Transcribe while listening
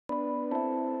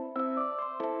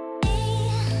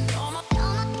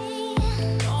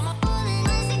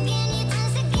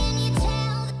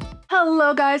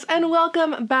Hello guys, and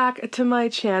welcome back to my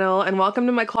channel, and welcome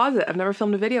to my closet. I've never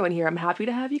filmed a video in here. I'm happy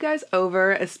to have you guys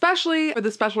over, especially for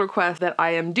the special request that I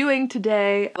am doing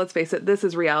today. Let's face it, this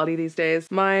is reality these days.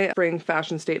 My spring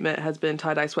fashion statement has been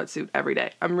tie-dye sweatsuit every day.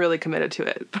 I'm really committed to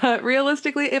it. But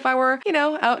realistically, if I were,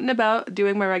 out and about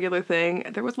doing my regular thing,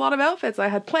 there was a lot of outfits I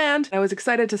had planned. I was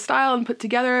excited to style and put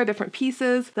together different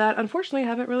pieces that unfortunately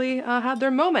haven't really had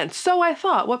their moment. So I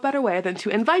thought, what better way than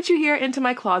to invite you here into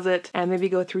my closet and maybe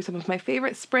go through some of my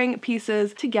favorite spring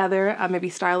pieces together, maybe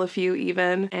style a few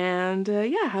even, and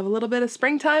yeah, have a little bit of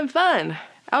springtime fun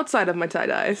outside of my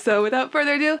tie-dye. So without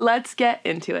further ado, let's get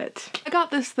into it. I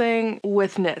got this thing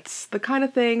with knits, the kind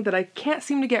of thing that I can't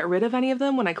seem to get rid of any of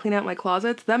them when I clean out my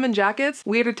closets. Them and jackets,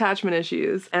 weird attachment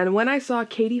issues. And when I saw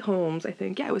Katie Holmes, I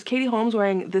think, yeah, it was Katie Holmes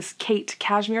wearing this Kate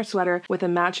cashmere sweater with a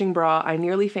matching bra, I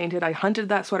nearly fainted. I hunted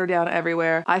that sweater down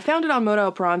everywhere. I found it on Moda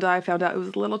Operandi. I found out it was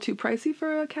a little too pricey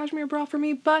for a cashmere bra for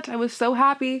me, but I was so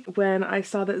happy when I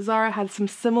saw that Zara had some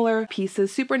similar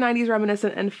pieces, super 90s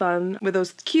reminiscent and fun, with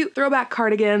those cute throwback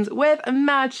cardigans with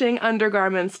matching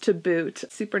undergarments to boot.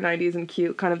 Super 90s and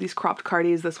cute, kind of these cropped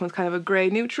cardies. This one's kind of a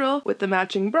gray neutral with the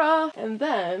matching bra. And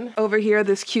then over here,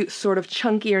 this cute sort of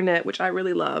chunkier knit, which I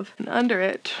really love. And under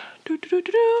it,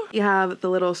 you have the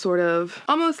little sort of,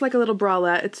 almost like a little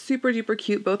bralette. It's super duper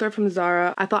cute. Both are from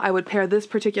Zara. I thought I would pair this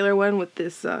particular one with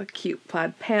this cute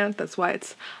plaid pant. That's why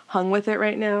it's hung with it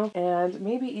right now. And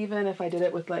maybe even if I did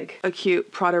it with like a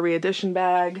cute Prada re-edition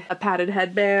bag, a padded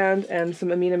headband, and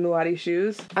some Amina Muaddi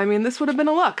shoes. I mean, this would have been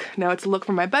a look. Now it's a look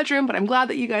for my bedroom, but I'm glad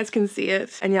that you guys can see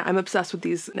it. And yeah, I'm obsessed with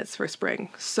these knits for spring.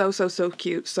 So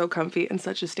cute, so comfy, and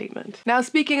such a statement. Now,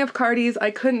 speaking of cardies,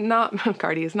 I couldn't not,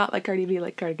 cardies, not like Cardi B,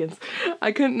 like cardigans.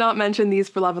 I couldn't not mention these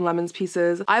for Love and Lemons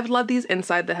pieces. I've loved these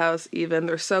inside the house even.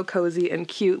 They're so cozy and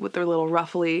cute with their little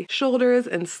ruffly shoulders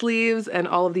and sleeves, and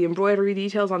all of the embroidery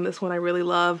details on this one I really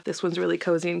love. This one's really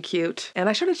cozy and cute. And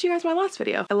I showed it to you guys in my last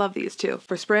video. I love these too.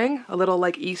 For spring, a little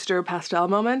like Easter pastel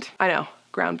moment. I know.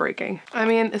 Groundbreaking. I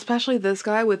mean, especially this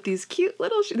guy with these cute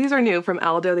little these are new from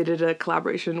Aldo. They did a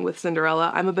collaboration with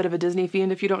Cinderella. I'm a bit of a Disney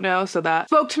fiend if you don't know, so that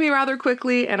spoke to me rather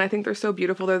quickly, and I think they're so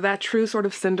beautiful. They're that true sort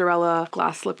of Cinderella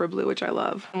glass slipper blue, which I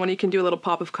love. And when you can do a little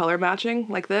pop of color matching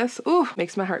like this, ooh,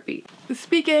 makes my heart beat.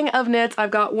 Speaking of knits,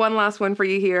 I've got one last one for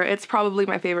you here. It's probably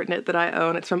my favorite knit that I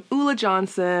own. It's from Ulla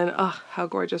Johnson. Oh, how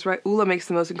gorgeous, right? Ulla makes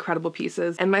the most incredible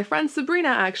pieces. And my friend Sabrina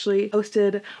actually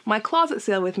hosted my closet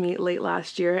sale with me late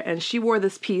last year, and she wore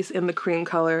this piece in the cream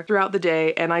color throughout the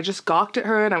day, and I just gawked at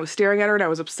her and I was staring at her and I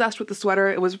was obsessed with the sweater.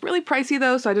 It was really pricey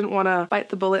though, so I didn't want to bite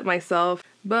the bullet myself.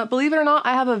 But believe it or not,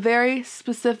 I have a very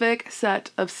specific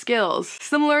set of skills.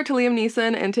 Similar to Liam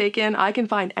Neeson and Taken, I can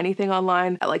find anything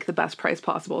online at like the best price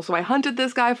possible. So I hunted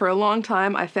this guy for a long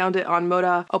time. I found it on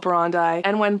Moda Operandi,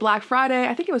 and when Black Friday,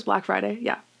 I think it was Black Friday,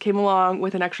 yeah, came along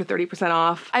with an extra 30%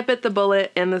 off, I bit the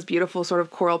bullet in this beautiful sort of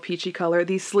coral peachy color.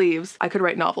 These sleeves, I could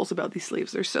write novels about these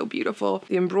sleeves. They're so beautiful.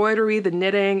 The embroidery, the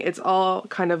knitting, it's all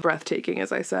kind of breathtaking,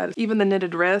 as I said. Even the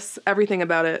knitted wrists, everything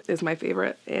about it is my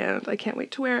favorite, and I can't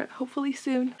wait to wear it, hopefully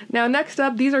soon. Now, next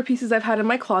up, these are pieces I've had in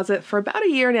my closet for about a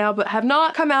year now, but have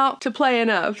not come out to play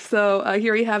enough. So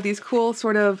here you have these cool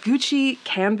sort of Gucci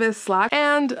canvas slacks,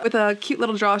 and with a cute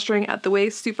little drawstring at the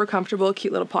waist, super comfortable,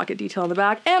 cute little pocket detail in the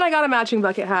back, and I got a matching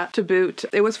bucket hat to boot.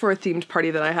 It was for a themed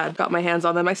party that I had got my hands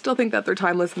on them. I still think that they're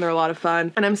timeless and they're a lot of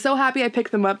fun, and I'm so happy I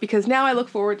picked them up because now I look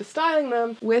forward to styling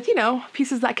them with,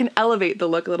 pieces that can elevate the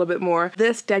look a little bit more.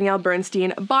 This Danielle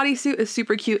Bernstein bodysuit is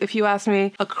super cute if you ask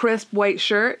me. A crisp white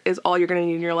shirt is all you're gonna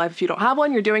need in your life. If you don't have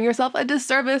one, you're doing yourself a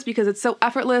disservice because it's so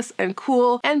effortless and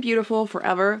cool and beautiful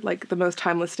forever, like the most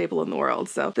timeless staple in the world.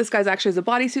 So this guy's actually is a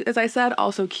bodysuit, as I said,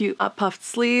 also cute puffed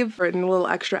sleeve for a little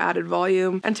extra added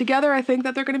volume. And together I think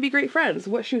that they're gonna be great friends.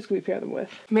 What shoes can we pair them with?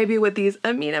 Maybe with these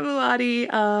Amina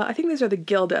Muaddi, I think these are the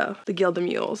Gilda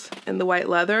mules in the white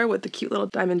leather with the cute little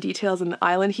diamond details and the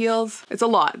island heels. It's a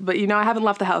lot, but I haven't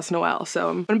left the house in a while, so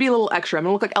I'm gonna be a little extra. I'm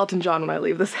gonna look like Elton John when I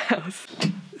leave this house.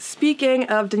 Speaking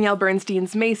of Danielle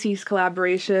Bernstein's Macy's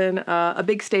collaboration, a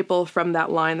big staple from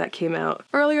that line that came out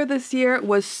earlier this year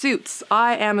was suits.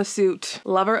 I am a suit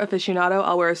lover aficionado.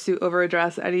 I'll wear a suit over a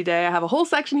dress any day. I have a whole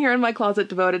section here in my closet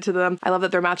devoted to them. I love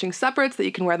that they're matching separates, that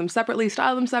you can wear them separately,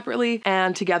 style them separately,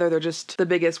 and together they're just the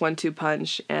biggest 1-2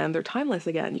 punch, and they're timeless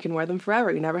again. You can wear them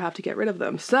forever. You never have to get rid of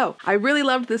them. So I really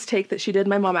loved this take that she did.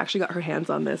 My mom actually got her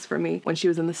hands on this for me when she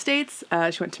was in the States.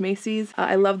 She went to Macy's.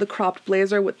 I love the cropped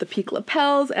blazer with the peak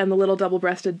lapels and the little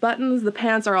double-breasted buttons. The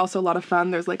pants are also a lot of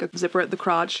fun. There's like a zipper at the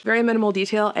crotch. Very minimal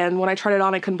detail, and when I tried it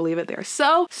on, I couldn't believe it. They're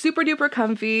so super duper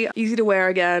comfy, easy to wear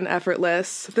again,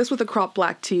 effortless. This with a crop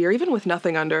black tee, or even with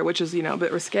nothing under, which is, you know, a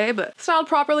bit risque, but styled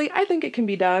properly, I think it can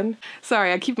be done.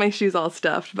 Sorry, I keep my shoes all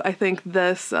stuffed, but I think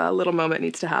this little moment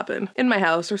needs to happen in my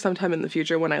house or sometime in the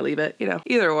future when I leave it, you know,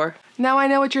 either or. Now I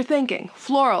know what you're thinking.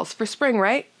 Florals for spring,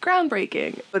 right?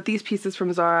 Groundbreaking. But these pieces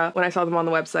from Zara, when I saw them on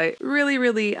the website,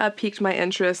 really piqued my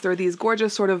interest. They're these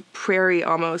gorgeous sort of prairie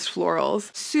almost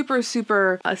florals. Super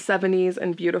 70s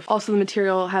and beautiful. Also the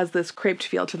material has this creped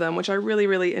feel to them, which I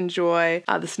really enjoy.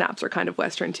 The snaps are kind of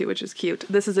Western too, which is cute.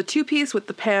 This is a two-piece with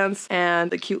the pants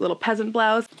and the cute little peasant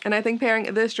blouse. And I think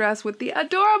pairing this dress with the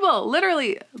adorable,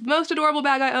 literally most adorable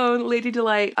bag I own, Lady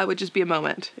Delight, would just be a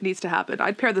moment. It needs to happen.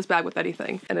 I'd pair this bag with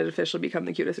anything and it'd officially become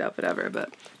the cutest outfit ever.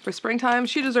 But for springtime,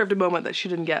 she deserved a moment that she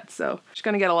didn't get, so she's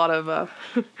gonna get a lot of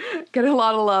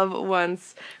love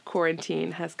once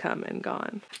quarantine has come and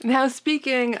gone. Now,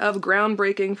 speaking of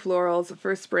groundbreaking florals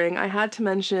for spring, I had to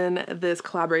mention this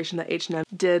collaboration that H&M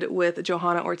did with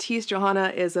Johanna Ortiz.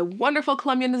 Johanna is a wonderful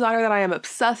Colombian designer that I am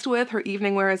obsessed with. Her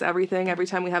evening wear is everything. Every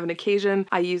time we have an occasion,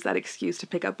 I use that excuse to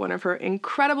pick up one of her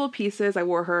incredible pieces. I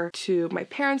wore her to my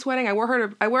parents' wedding. I wear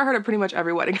her to pretty much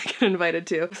every wedding I get invited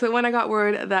to. So when I got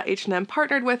word that H&M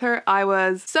partnered with her, I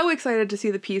was so excited to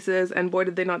see the pieces, and boy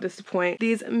did they not disappoint.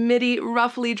 These midi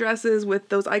ruffly dresses with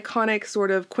those iconic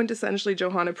sort of quintessentially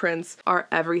Johanna prints are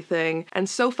everything, and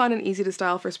so fun and easy to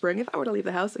style for spring if I were to leave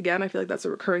the house. Again, I feel like that's a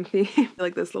recurring theme. I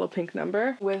like this little pink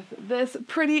number with this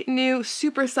pretty new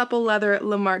super supple leather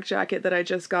Lamarque jacket that I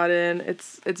just got in.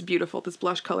 It's beautiful. This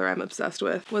blush color I'm obsessed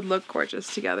with would look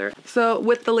gorgeous together. So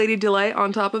with the Lady Delight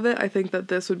on top of it, I think that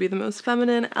this would be the most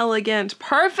feminine, elegant,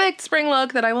 perfect spring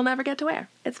look that I will never get to wear.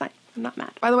 It's fine. I'm not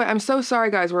mad. By the way, I'm so sorry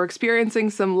guys, we're experiencing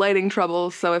some lighting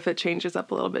troubles, so if it changes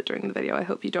up a little bit during the video, I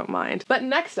hope you don't mind. But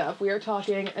next up, we are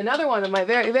talking another one of my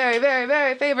very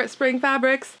favorite spring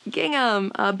fabrics,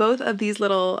 gingham. Both of these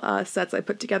little sets I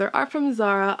put together are from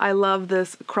Zara. I love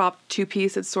this cropped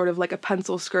two-piece. It's sort of like a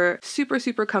pencil skirt,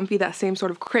 super comfy, that same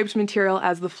sort of creped material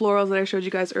as the florals that I showed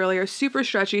you guys earlier. Super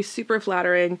stretchy, super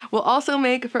flattering. Will also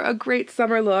make for a great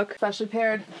summer look, especially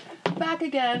paired back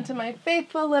again to my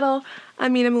faithful little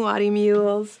Amina Muaddi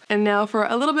mules. And now for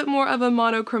a little bit more of a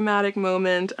monochromatic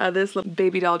moment, this little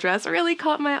baby doll dress really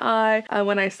caught my eye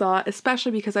when I saw it,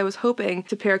 especially because I was hoping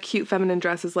to pair cute feminine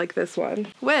dresses like this one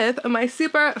with my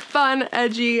super fun,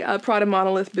 edgy Prada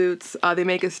monolith boots. They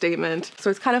make a statement, so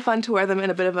it's kind of fun to wear them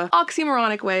in a bit of an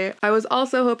oxymoronic way. I was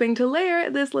also hoping to layer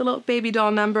this little baby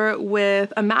doll number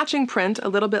with a matching print, a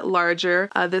little bit larger.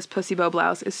 This pussy bow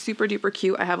blouse is super duper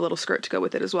cute. I have a little skirt to go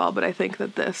with it as well, but I think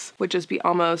that this would just be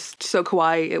almost so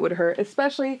kawaii it would hurt,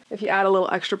 especially if you add a little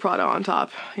extra Prada on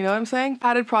top. You know what I'm saying?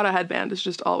 Padded Prada headband is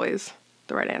just always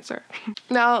the right answer.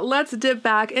 Now let's dip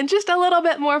back in just a little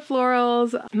bit more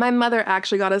florals. My mother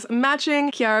actually got us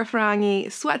matching Chiara Ferragni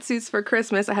sweatsuits for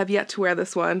Christmas. I have yet to wear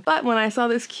this one, but when I saw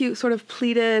this cute sort of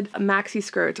pleated maxi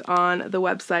skirt on the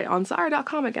website, on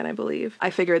Zara.com again, I believe,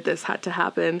 I figured this had to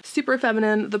happen. Super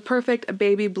feminine, the perfect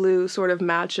baby blue sort of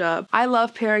matchup. I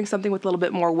love pairing something with a little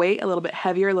bit more weight, a little bit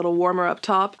heavier, a little warmer up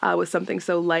top, with something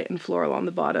so light and floral on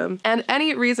the bottom. And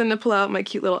any reason to pull out my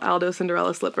cute little Aldo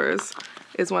Cinderella slippers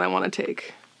is what I want to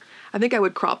take. I think I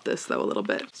would crop this though a little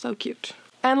bit. So cute.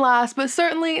 And last, but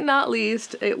certainly not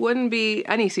least, it wouldn't be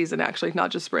any season actually,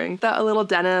 not just spring, that a little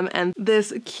denim and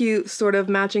this cute sort of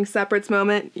matching separates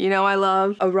moment. You know I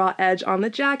love a raw edge on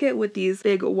the jacket with these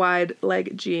big wide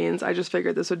leg jeans. I just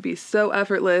figured this would be so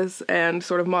effortless and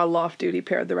sort of model off duty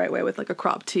paired the right way with like a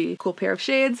crop tee. Cool pair of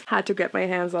shades. Had to get my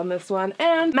hands on this one.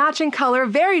 And matching color,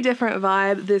 very different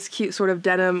vibe. This cute sort of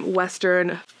denim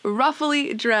western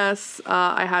ruffly dress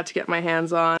I had to get my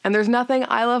hands on. And there's nothing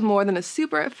I love more than a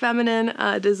super feminine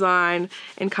design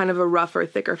in kind of a rougher,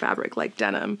 thicker fabric like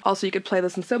denim. Also, you could play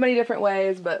this in so many different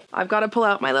ways, but I've got to pull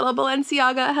out my little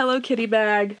Balenciaga Hello Kitty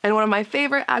bag and one of my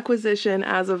favorite acquisition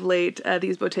as of late,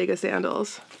 these Bottega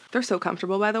sandals. They're so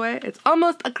comfortable, by the way. It's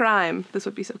almost a crime. This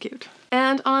would be so cute.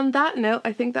 And on that note,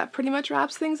 I think that pretty much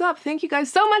wraps things up. Thank you guys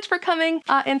so much for coming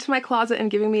into my closet and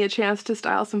giving me a chance to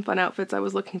style some fun outfits I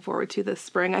was looking forward to this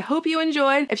spring. I hope you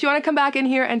enjoyed. If you want to come back in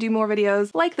here and do more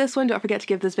videos like this one, don't forget to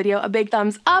give this video a big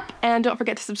thumbs up and don't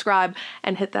forget to subscribe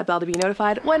and hit that bell to be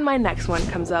notified when my next one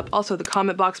comes up. Also, the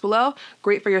comment box below,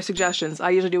 great for your suggestions. I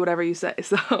usually do whatever you say.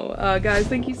 So guys,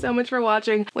 thank you so much for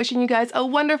watching. Wishing you guys a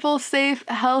wonderful, safe,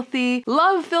 healthy,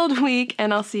 love-filled week,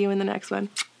 and I'll see you in the next one.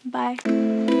 Bye.